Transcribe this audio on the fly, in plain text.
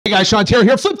Hey guys, Sean Terry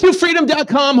here,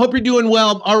 flip2freedom.com. Hope you're doing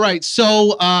well. All right,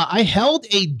 so I held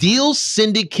a deal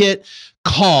syndicate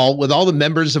call with all the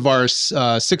members of our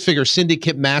six-figure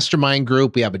syndicate mastermind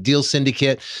group. We have a deal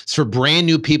syndicate. It's for brand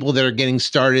new people that are getting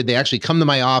started. They actually come to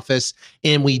my office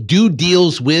and we do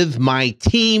deals with my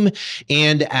team.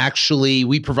 And actually,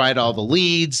 we provide all the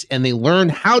leads and they learn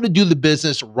how to do the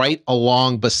business right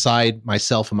along beside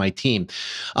myself and my team.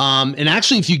 And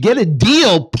actually, if you get a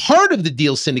deal, part of the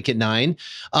Deal Syndicate 9,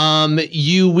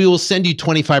 we will send you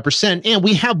 25%. And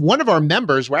we have one of our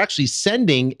members, we're actually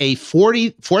sending a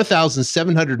 $4,750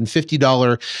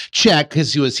 check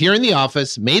because he was here in the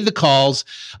office, made the calls,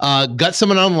 got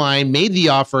someone online, made the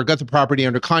offer, got the property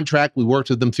under contract. We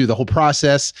worked with them through the whole process,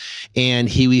 and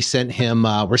we're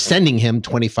sending him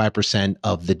 25%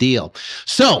 of the deal.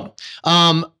 So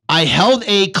I held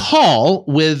a call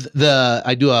with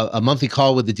I do a monthly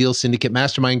call with the Deal Syndicate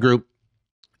Mastermind Group.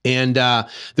 And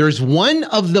there's one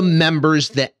of the members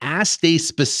that asked a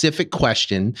specific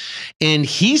question, and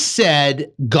he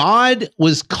said, God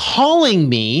was calling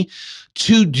me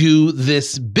to do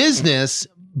this business,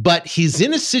 but he's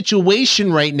in a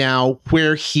situation right now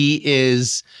where he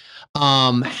is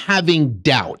having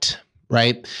doubt,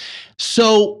 right?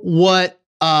 So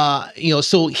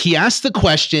so he asked the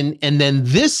question, and then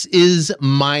this is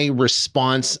my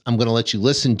response. I'm going to let you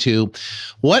listen to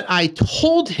what I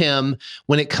told him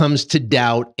when it comes to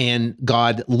doubt and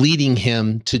God leading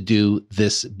him to do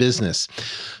this business.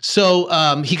 So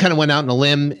he kind of went out on a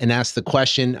limb and asked the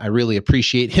question. I really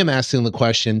appreciate him asking the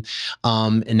question.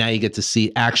 And now you get to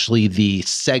see actually the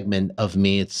segment of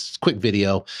me. It's a quick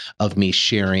video of me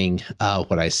sharing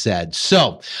what I said.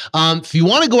 So if you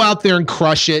want to go out there and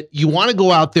crush it, you want to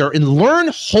go out there and learn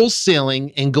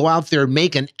wholesaling and go out there and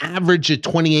make an average of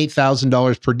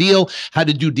 $28,000 per deal, how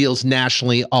to do deals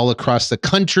nationally all across the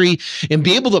country, and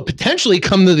be able to potentially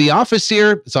come to the office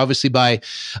here. It's obviously by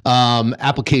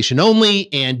application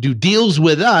only, and do deals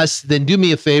with us. Then do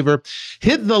me a favor,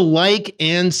 hit the like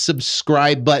and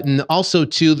subscribe button. Also,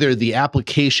 too, there's the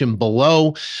application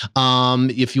below.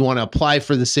 If you want to apply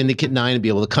for the Syndicate 9 and be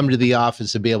able to come to the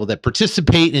office and be able to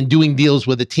participate in doing deals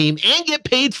with a team and get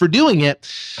paid for doing it,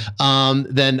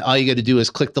 then all you got to do is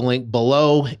click the link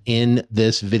below in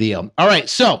this video. All right,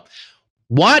 so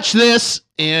watch this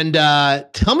and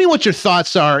tell me what your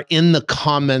thoughts are in the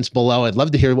comments below. I'd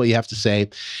love to hear what you have to say,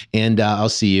 and I'll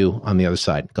see you on the other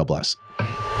side. God bless.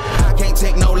 I can't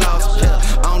take no loss. Yeah.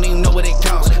 I don't even know what it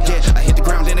costs. Yeah, I hit the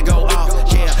ground and it go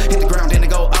off. Yeah, hit the ground and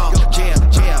it go off. Yeah,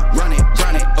 yeah, run it.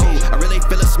 Ooh, I really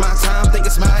feel it's my time. Think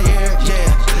it's my year. Yeah,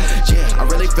 yeah, I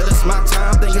really feel it's my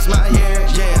time. Think it's my year.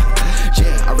 Yeah.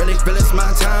 Yeah, I really feel it's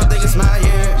my time, think it's my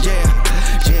year. Yeah,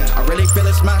 yeah, I really feel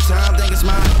it's my time, think it's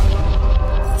my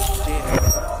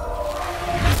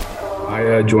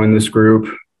I joined this group.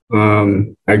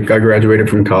 I graduated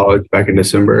from college back in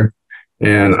December,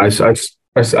 and I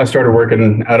started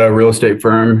working at a real estate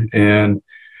firm, and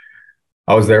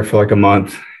I was there for like a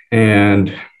month,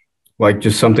 and like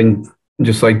something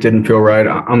didn't feel right.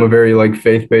 I'm a very like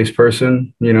faith-based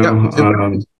person, you know.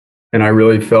 Yeah, and I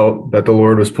really felt that the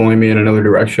Lord was pulling me in another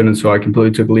direction. And so I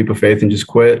completely took a leap of faith and just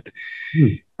quit.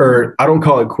 Or I don't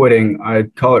call it quitting. I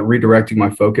call it redirecting my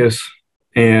focus.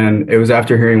 And it was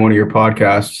after hearing one of your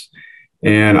podcasts.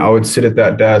 And I would sit at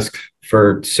that desk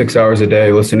for 6 hours a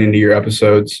day listening to your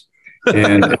episodes.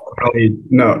 And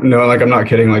like I'm not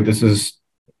kidding. Like this is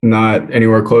not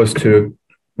anywhere close to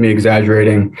me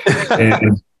exaggerating.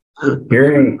 And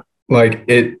hearing like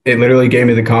it literally gave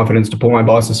me the confidence to pull my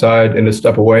boss aside and to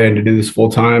step away and to do this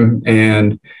full time.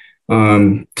 And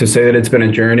to say that it's been a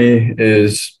journey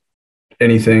is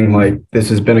anything like this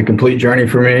has been a complete journey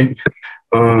for me.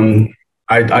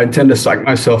 I tend to psych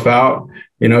myself out,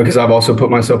 you know, because I've also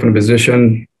put myself in a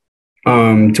position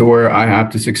to where I have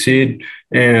to succeed.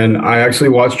 And I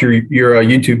actually watched your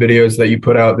YouTube videos that you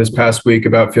put out this past week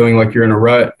about feeling like you're in a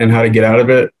rut and how to get out of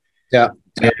it. Yeah.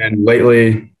 And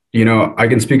lately, you know, I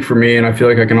can speak for me, and I feel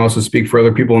like I can also speak for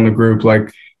other people in the group.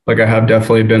 Like I have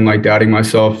definitely been like doubting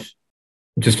myself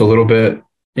just a little bit,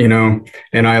 you know,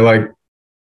 and I like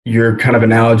your kind of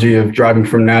analogy of driving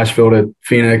from Nashville to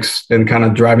Phoenix and kind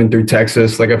of driving through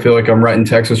Texas. Like, I feel like I'm right in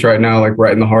Texas right now, like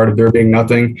right in the heart of there being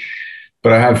nothing,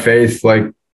 but I have faith like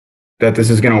that this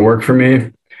is going to work for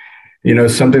me. You know,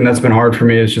 something that's been hard for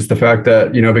me is just the fact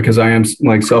that, you know, because I am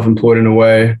like self-employed in a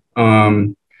way,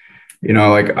 you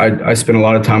know, like I spend a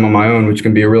lot of time on my own, which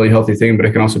can be a really healthy thing, but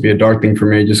it can also be a dark thing for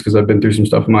me just because I've been through some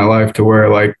stuff in my life to where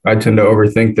like I tend to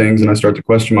overthink things and I start to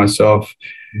question myself.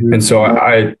 Mm-hmm. And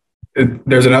so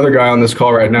there's another guy on this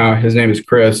call right now. His name is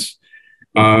Chris.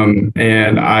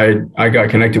 And I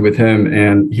got connected with him,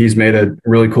 and he's made a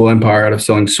really cool empire out of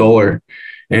selling solar.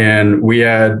 And we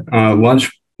had lunch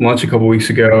a couple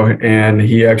weeks ago, and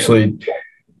he actually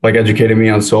like educated me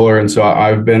on solar. And so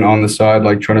I've been on the side,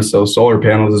 like trying to sell solar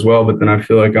panels as well. But then I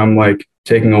feel like I'm like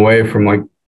taking away from like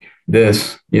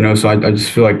this, so I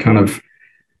just feel like kind of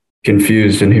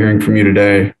confused, and hearing from you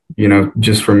today,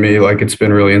 just for me, like it's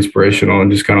been really inspirational,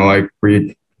 and just kind of like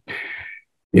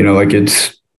like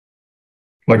it's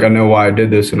like, I know why I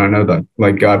did this, and I know that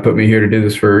like God put me here to do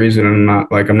this for a reason. And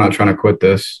I'm not trying to quit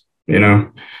this,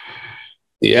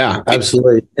 Yeah,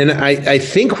 absolutely. And I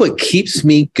think what keeps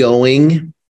me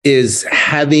going is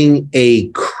having a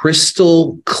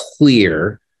crystal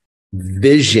clear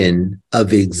vision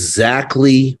of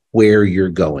exactly where you're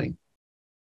going,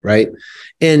 right?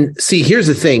 And see, here's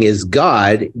the thing is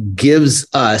God gives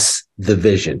us the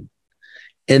vision.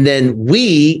 And then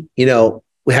we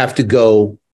have to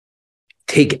go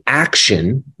take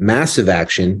action, massive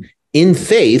action in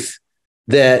faith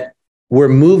that we're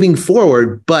moving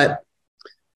forward. But,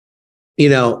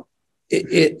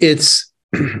 it's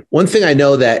one thing I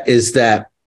know that is that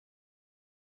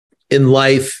in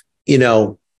life,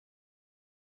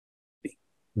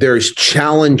 there's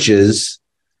challenges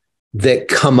that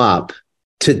come up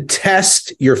to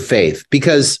test your faith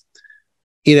because,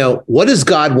 what does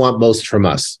God want most from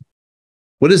us?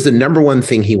 What is the number one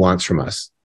thing he wants from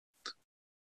us?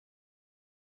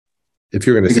 If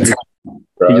you're going to say,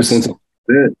 he just wants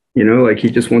it, like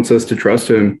he just wants us to trust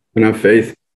him and have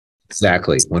faith.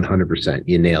 Exactly. 100%.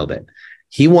 You nailed it.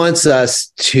 He wants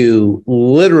us to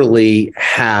literally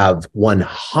have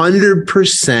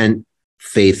 100%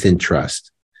 faith and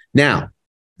trust. Now,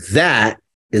 that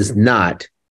is not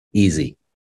easy.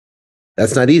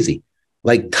 That's not easy.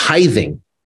 Like tithing,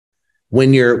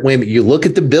 when you look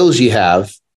at the bills you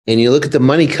have and you look at the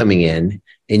money coming in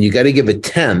and you got to give a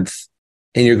tenth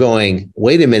and you're going,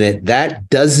 wait a minute, that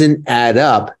doesn't add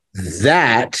up.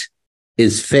 That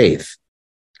is faith.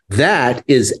 That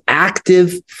is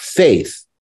active faith.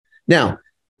 Now,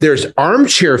 there's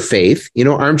armchair faith. You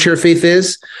know what armchair faith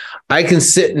is? I can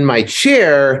sit in my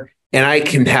chair and I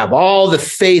can have all the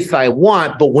faith I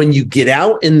want, but when you get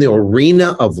out in the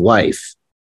arena of life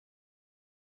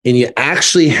and you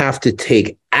actually have to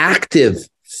take active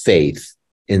faith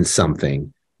in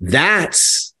something,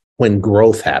 that's when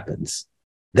growth happens.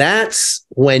 That's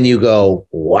when you go,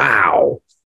 wow,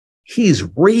 he's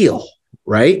real,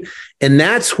 right? And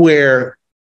that's where,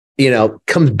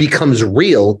 becomes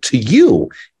real to you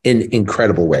in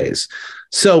incredible ways.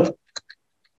 So,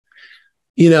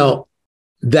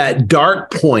 that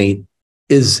dark point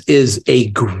is a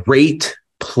great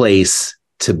place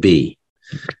to be.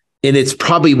 And it's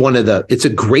probably it's a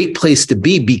great place to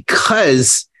be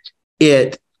because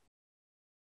it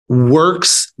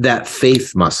works that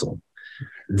faith muscle.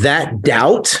 That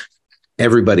doubt,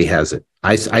 everybody has it.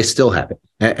 I still have it.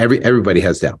 Everybody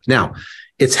has doubt. Now,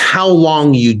 it's how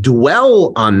long you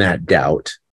dwell on that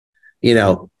doubt,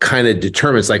 kind of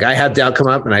determines. Like I have doubt come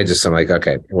up and I'm like,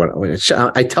 okay,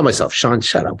 I tell myself, Sean,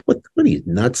 shut up. What are you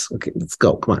nuts? Okay, let's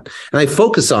go. Come on. And I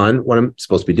focus on what I'm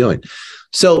supposed to be doing.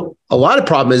 So a lot of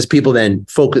problem is people then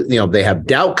focus, they have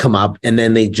doubt come up and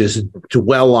then they just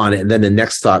dwell on it. And then the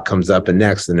next thought comes up and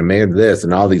next, and then this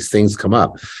and all these things come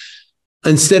up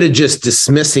instead of just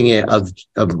dismissing it of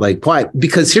like, why?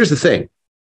 Because here's the thing.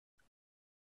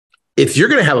 If you're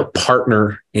going to have a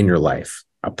partner in your life,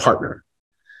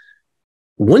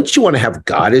 wouldn't you want to have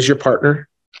God as your partner?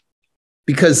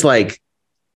 Because like,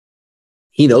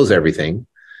 he knows everything.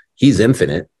 He's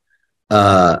infinite. He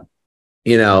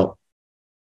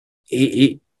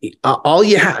is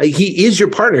your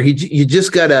partner. You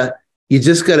just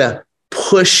gotta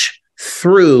push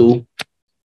through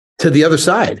to the other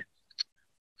side.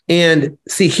 And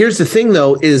see, here's the thing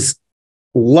though, is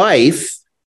life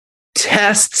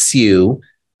tests you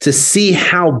to see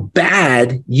how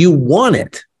bad you want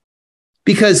it,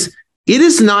 because it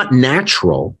is not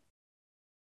natural.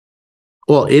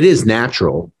 Well, it is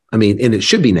natural. I mean, and it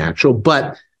should be natural,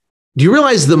 but do you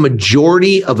realize the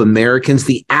majority of Americans,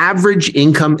 the average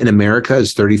income in America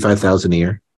is $35,000 a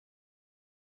year?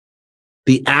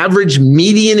 The average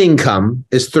median income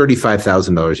is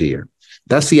 $35,000 a year.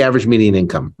 That's the average median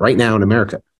income right now in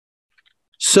America.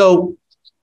 So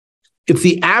if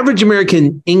the average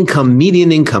American income,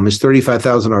 median income is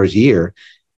 $35,000 a year,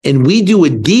 and we do a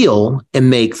deal and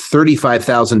make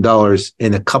 $35,000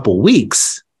 in a couple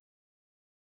weeks,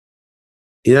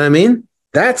 you know what I mean?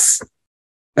 That's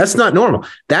not normal.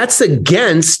 That's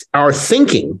against our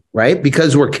thinking, right?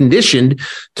 Because we're conditioned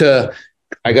to,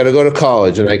 I got to go to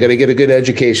college and I got to get a good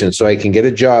education so I can get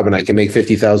a job and I can make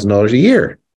 $50,000 a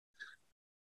year.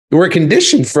 We're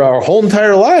conditioned for our whole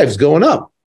entire lives going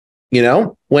up,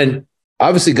 when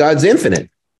obviously God's infinite.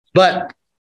 But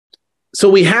so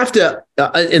we have to,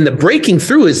 and the breaking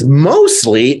through is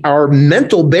mostly our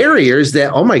mental barriers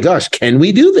that, oh my gosh, can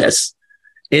we do this?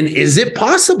 And is it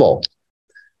possible?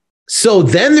 So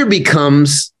then there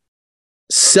becomes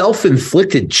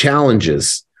self-inflicted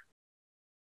challenges,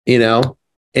 and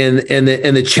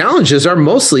the challenges are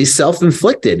mostly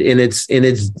self-inflicted, and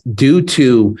it's due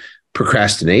to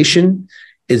procrastination.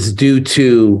 It's due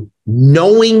to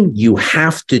knowing you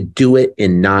have to do it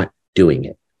and not doing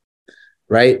it,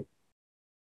 right?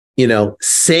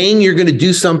 Saying you're going to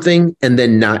do something and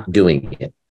then not doing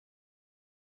it,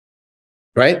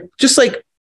 right? Just like,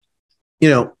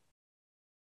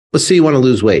 let's say you want to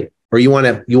lose weight, or you want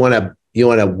to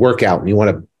work out, and you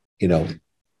want to,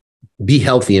 be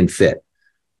healthy and fit.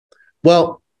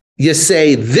 Well, you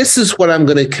say, this is what I'm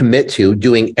going to commit to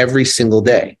doing every single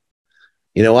day.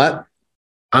 You know what?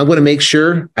 I'm going to make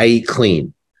sure I eat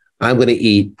clean. I'm going to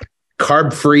eat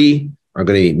carb free. I'm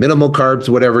going to eat minimal carbs,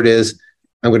 whatever it is.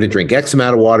 I'm going to drink X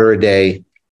amount of water a day,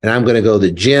 and I'm going to go to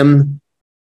the gym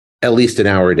at least an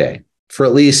hour a day for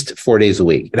at least 4 days a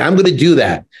week. And I'm going to do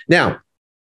that. Now,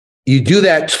 you do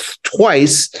that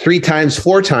twice, 3 times,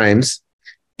 4 times,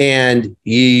 and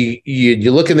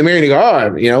you look in the mirror and you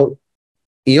go,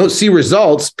 you don't see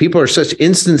results. People are such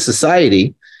instant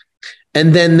society,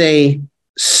 and then they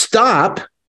stop,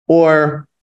 or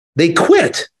they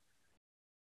quit,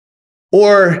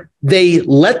 or they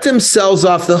let themselves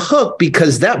off the hook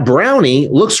because that brownie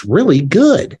looks really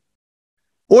good.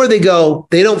 Or they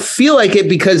don't feel like it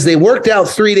because they worked out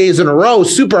 3 days in a row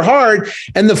super hard,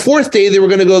 and the 4th day they were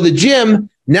going to go to the gym.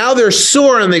 Now they're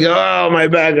sore and they go, oh, my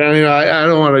back, I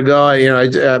don't want to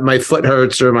go. My foot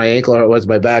hurts, or my ankle hurts,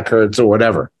 my back hurts, or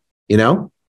whatever,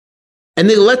 and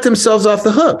they let themselves off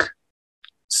the hook.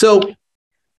 So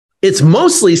it's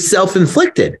mostly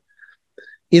self-inflicted,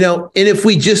 and if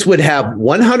we just would have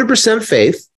 100%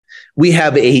 faith, we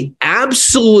have a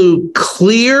absolute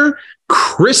clear,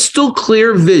 crystal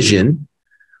clear vision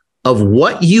of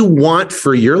what you want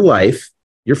for your life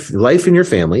and your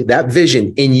family, that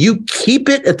vision, and you keep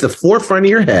it at the forefront of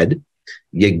your head.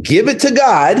 You give it to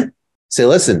God. Say,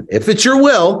 listen, if it's your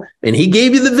will, and he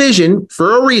gave you the vision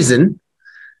for a reason,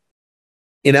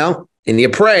 and you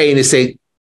pray and you say,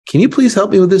 can you please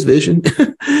help me with this vision?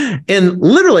 And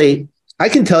literally, I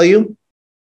can tell you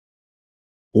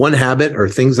one habit or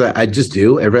things that I just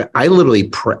do. I literally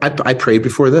pray. I prayed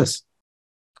before this.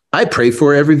 I pray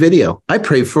for every video. I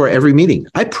pray for every meeting.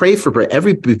 I pray for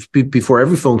before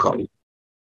every phone call.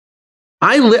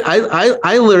 I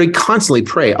literally constantly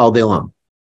pray all day long.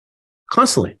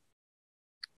 Constantly.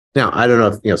 Now, I don't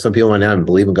know if, some people might not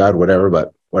believe in God, whatever,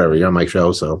 but whatever, you're on my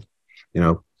show. So,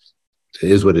 it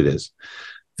is what it is.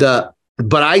 But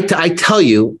I tell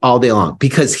you all day long,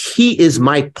 because he is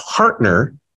my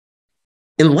partner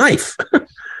in life,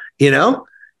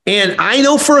 and I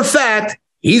know for a fact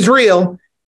he's real,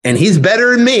 and he's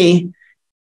better than me,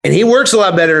 and he works a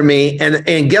lot better than me.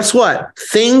 And guess what?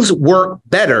 Things work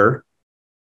better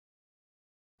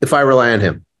if I rely on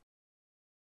him.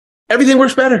 Everything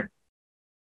works better.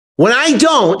 When I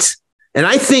don't, and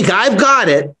I think I've got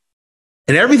it,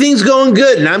 and everything's going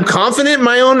good, and I'm confident in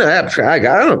my own, I've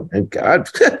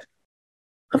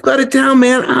got it down,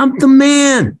 man. I'm the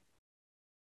man.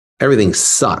 Everything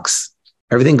sucks.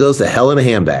 Everything goes to hell in a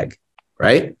handbag,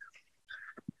 right?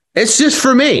 It's just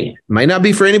for me. Might not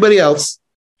be for anybody else.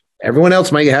 Everyone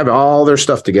else might have all their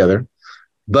stuff together.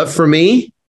 But for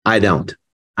me, I don't.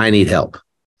 I need help.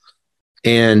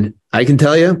 And I can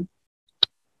tell you,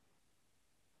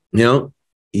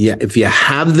 if you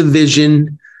have the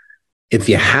vision, if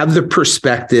you have the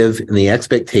perspective and the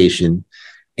expectation,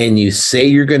 and you say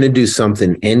you're going to do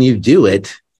something and you do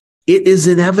it, it is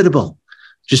inevitable.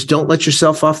 Just don't let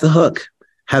yourself off the hook.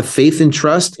 Have faith and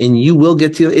trust, and you will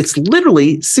get to it. It's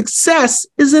literally, success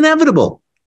is inevitable.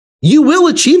 You will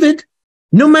achieve it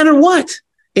no matter what.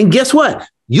 And guess what?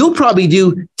 You'll probably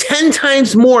do 10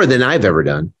 times more than I've ever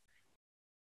done.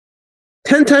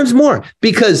 10 times more.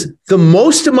 Because the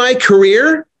most of my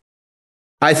career,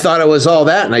 I thought I was all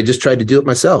that, and I just tried to do it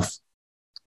myself.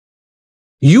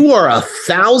 You are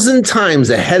 1,000 times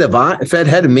ahead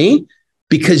of me,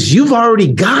 because you've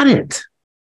already got it.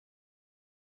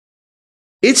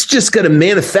 It's just going to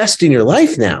manifest in your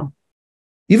life now.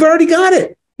 You've already got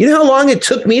it. You know how long it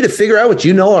took me to figure out what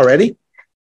you know already?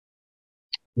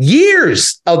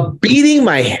 Years of beating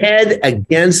my head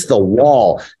against the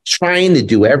wall, trying to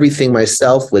do everything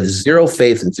myself with zero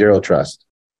faith and zero trust.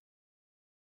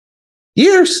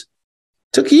 Years.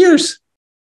 Took years.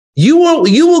 You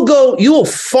will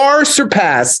far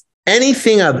surpass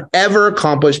anything I've ever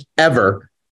accomplished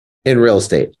ever in real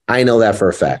estate. I know that for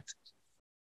a fact.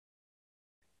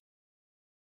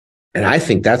 And I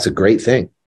think that's a great thing.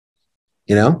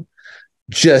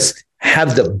 Just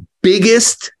have the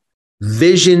biggest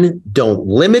vision. Don't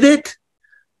limit it.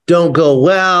 Don't go,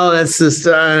 well, that's just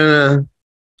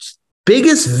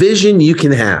biggest vision you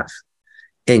can have,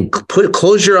 and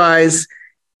close your eyes.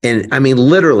 And I mean,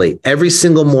 literally every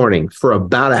single morning for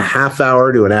about a half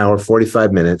hour to an hour,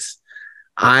 45 minutes,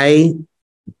 I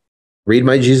read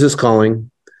my Jesus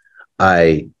Calling.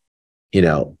 I,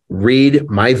 read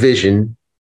my vision.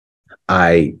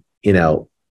 I,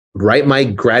 write my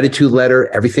gratitude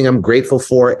letter, everything I'm grateful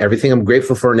for, everything I'm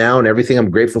grateful for now, and everything I'm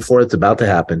grateful for that's about to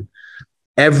happen.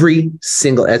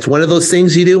 That's one of those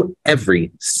things you do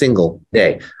every single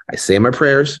day. I say my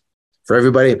prayers for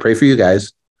everybody. I pray for you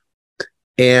guys.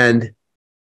 And,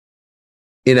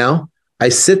 I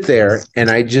sit there and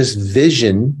I just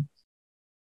vision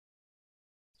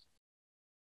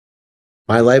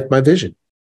my life, my vision,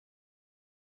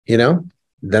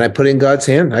 then I put it in God's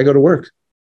hand. I go to work.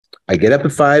 I get up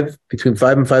at between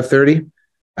 5 and 5:30.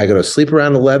 I go to sleep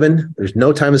around 11. There's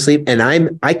no time to sleep. And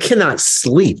I cannot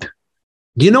sleep.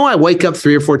 I wake up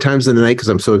 3 or 4 times in the night because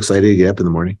I'm so excited to get up in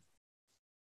the morning.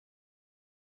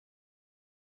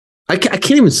 I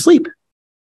can't even sleep.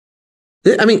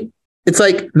 I mean, it's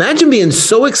like, imagine being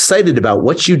so excited about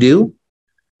what you do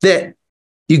that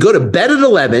you go to bed at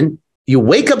 11, you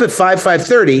wake up at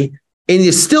 5:30, and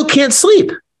you still can't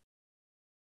sleep.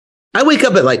 I wake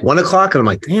up at like 1 o'clock and I'm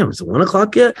like, damn, is it 1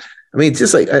 o'clock yet? I mean, it's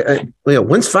just like,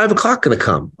 when's 5 o'clock going to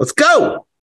come? Let's go.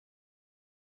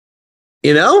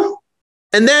 And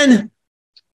then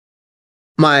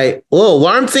my little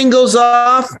alarm thing goes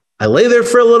off. I lay there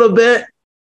for a little bit,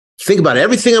 think about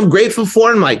everything I'm grateful for.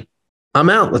 And I'm like, I'm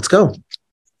out. Let's go.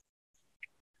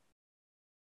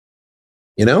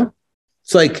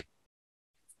 It's like,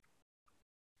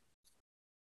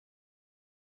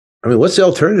 I mean, what's the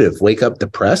alternative? Wake up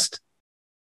depressed?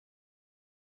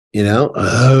 Gonna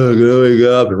wake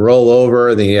up and roll over.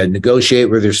 And then you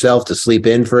negotiate with yourself to sleep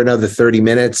in for another 30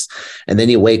 minutes. And then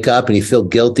you wake up and you feel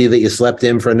guilty that you slept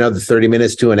in for another 30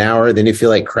 minutes to an hour. Then you feel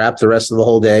like crap the rest of the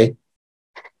whole day.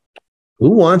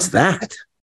 Who wants that?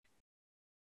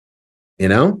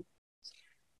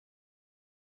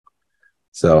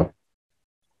 So.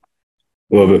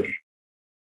 Love it.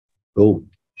 Cool.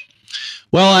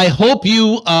 Well, I hope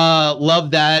you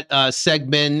love that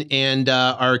segment and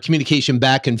our communication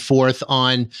back and forth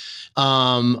on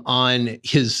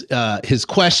his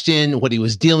question, what he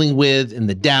was dealing with, and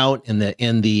the doubt, and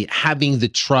the having the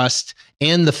trust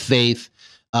and the faith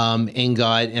in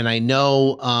God. And I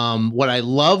know what I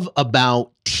love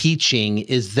about teaching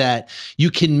is that you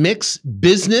can mix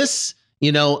business,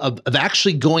 of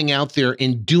actually going out there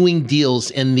and doing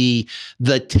deals, and the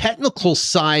technical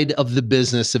side of the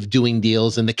business of doing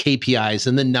deals, and the KPIs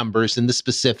and the numbers and the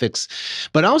specifics,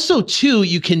 but also too,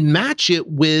 you can match it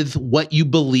with what you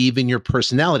believe in your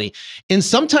personality. And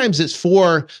sometimes it's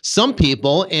for some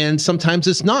people and sometimes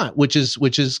it's not, which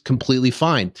is completely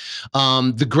fine.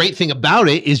 The great thing about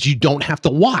it is you don't have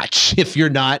to watch if you're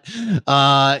not,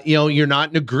 you're not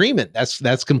in agreement.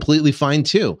 That's completely fine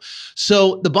too.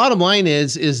 So the bottom line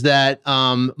is that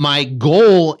my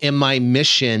goal and my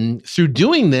mission through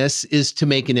doing this is to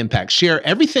make an impact, share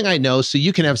everything I know so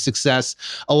you can have success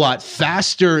a lot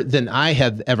faster than I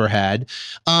have ever had,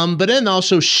 but then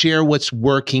also share what's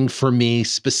working for me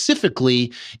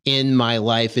specifically in my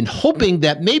life, and hoping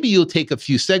that maybe you'll take a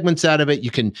few segments out of it.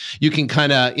 You can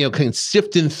kind of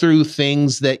sifting through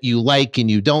things that you like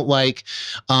and you don't like,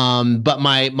 but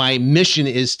my mission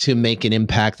is to make an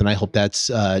impact, and I hope that's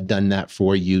done that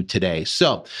for you today.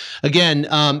 So again,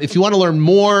 if you want to learn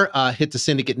more, hit the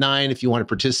Syndicate 9 if you want to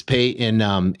participate in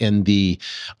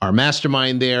our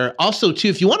mastermind there. Also, too,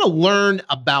 if you want to learn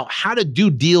about how to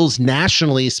do deals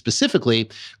nationally specifically,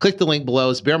 click the link below.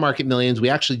 It's Bear Market Millions. We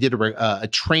actually did a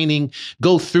training,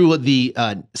 go through the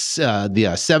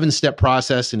 7-step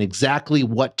process and exactly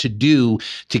what to do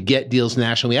to get deals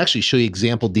nationally. We actually show you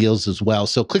example deals as well.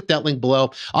 So click that link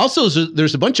below. Also,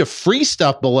 there's a bunch of free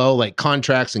stuff below, like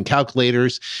contracts and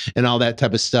calculators and all that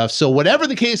type of stuff. So whatever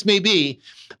the case may be,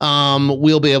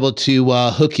 we'll be able to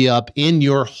hook you up in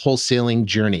your wholesaling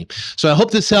journey. So I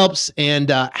hope this helps, and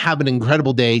have an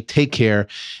incredible day. Take care,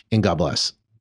 and God bless.